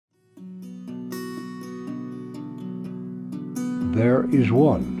There is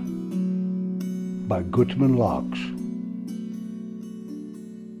One by Gutman Locks.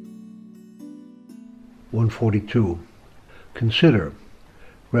 142. Consider,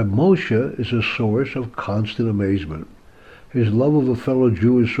 Reb Moshe is a source of constant amazement. His love of a fellow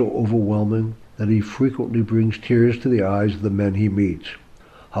Jew is so overwhelming that he frequently brings tears to the eyes of the men he meets.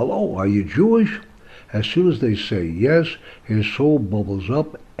 Hello, are you Jewish? As soon as they say yes, his soul bubbles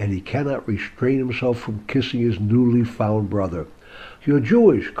up and he cannot restrain himself from kissing his newly found brother. You're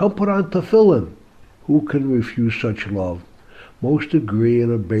Jewish, come put on tefillin. Who can refuse such love? Most agree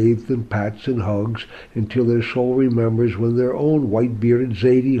and are bathed in pats and hugs until their soul remembers when their own white-bearded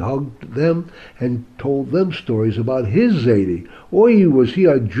Zaidi hugged them and told them stories about his Zaidi. Oy, was he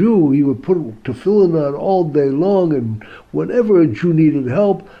a Jew? He would put tefillin on all day long, and whenever a Jew needed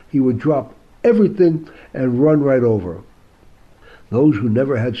help, he would drop everything and run right over. Those who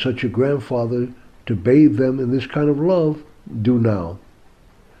never had such a grandfather to bathe them in this kind of love do now.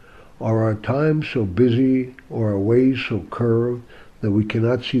 Are our times so busy or our ways so curved that we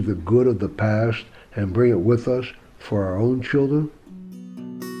cannot see the good of the past and bring it with us for our own children?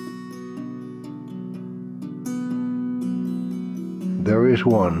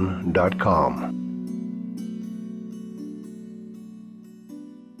 Thereisone.com